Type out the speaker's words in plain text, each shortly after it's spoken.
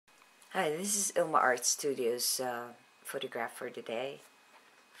Hi, this is ILMA'S Studios photograph for today.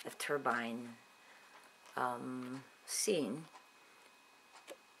 A turbine scene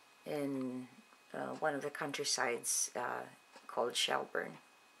in one of the countrysides called Shelburne.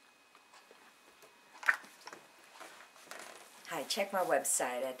 Hi, check my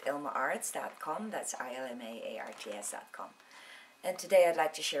website at ilmaarts.com. That's ILMA'Arts.com. And today I'd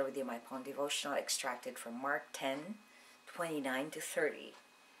like to share with you my poem Devotional extracted from Mark 10:29-30.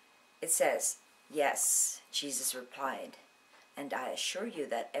 It says, "Yes," Jesus replied, "and I assure you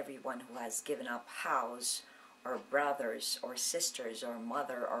that everyone who has given up house or brothers or sisters or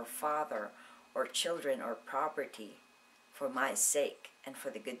mother or father or children or property for my sake and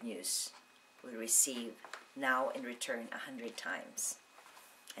for the good news will receive now in return 100 times.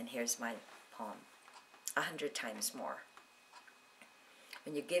 And here's my poem, 100 times more.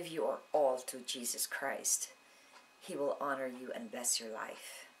 When you give your all to Jesus Christ, He will honor you and bless your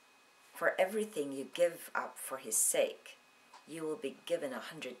life. For everything you give up for His sake, you will be given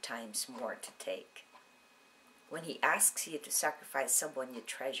 100 times more to take. When He asks you to sacrifice someone you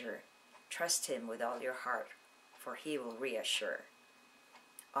treasure, trust Him with all your heart, for He will reassure.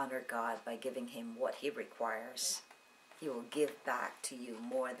 Honor God by giving Him what He requires. He will give back to you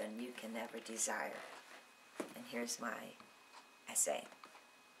more than you can ever desire." And here's my essay.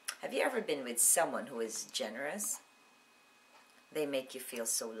 Have you ever been with someone who is generous? They make you feel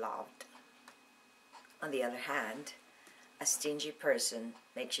so loved. On the other hand, a stingy person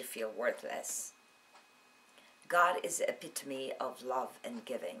makes you feel worthless. God is the epitome of love and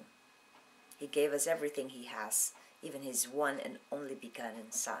giving. He gave us everything He has, even His one and only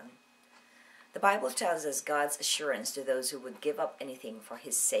begotten Son. The Bible tells us God's assurance to those who would give up anything for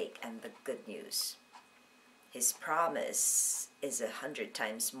His sake and the good news. His promise is 100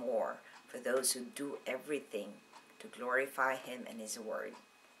 times more for those who do everything to glorify Him and His word.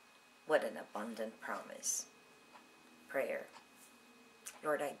 What an abundant promise. Prayer.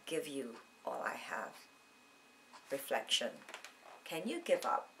 Lord, I give you all I have. Reflection. Can you give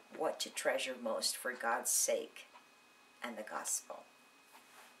up what you treasure most for God's sake and the gospel?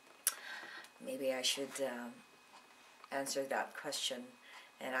 Maybe I should answer that question.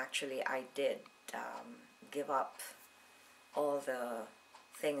 And actually I did give up all the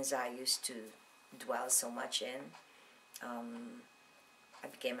things I used to dwell so much in. I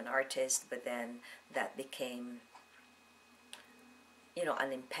became an artist, but then that became,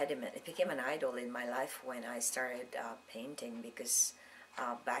 an impediment. It became an idol in my life when I started painting, because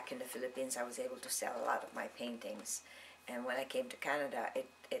back in the Philippines I was able to sell a lot of my paintings, and when I came to Canada,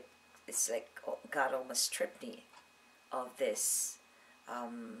 it's like God almost stripped me of this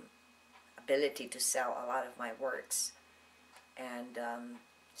ability to sell a lot of my works, and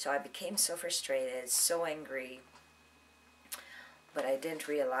so I became so frustrated, so angry. But I didn't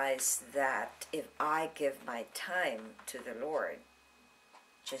realize that if I give my time to the Lord,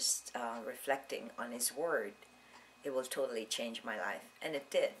 just reflecting on His word, it will totally change my life. And it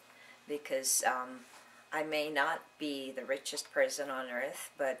did, because I may not be the richest person on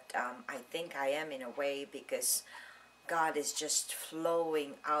earth, but I think I am in a way, because God is just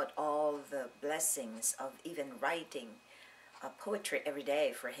flowing out all the blessings of even writing poetry every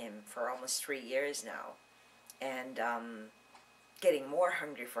day for Him for almost 3 years now. And getting more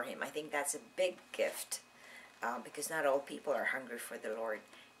hungry for Him. I think that's a big gift, because not all people are hungry for the Lord,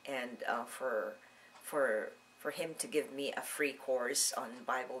 and for Him to give me a free course on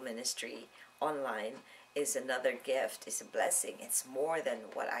Bible ministry online is another gift. It's a blessing. It's more than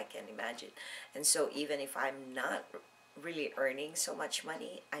what I can imagine. And so even if I'm not really earning so much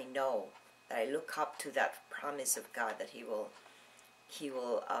money, I know that I look up to that promise of God that He will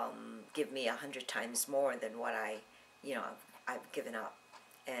give me 100 times more than what I've given up.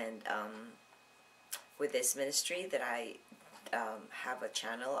 And with this ministry that I have a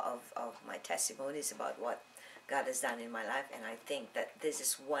channel of my testimonies about what God has done in my life, and I think that this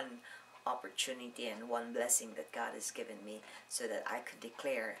is one opportunity and one blessing that God has given me, so that I could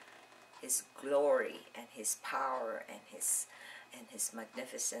declare His glory and His power and His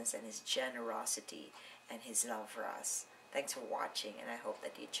magnificence and His generosity and His love for us. Thanks for watching, and I hope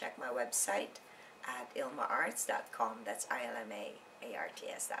that you check my website at ilmaarts.com. That's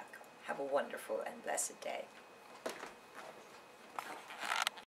ILMA'Arts.com. Have a wonderful and blessed day.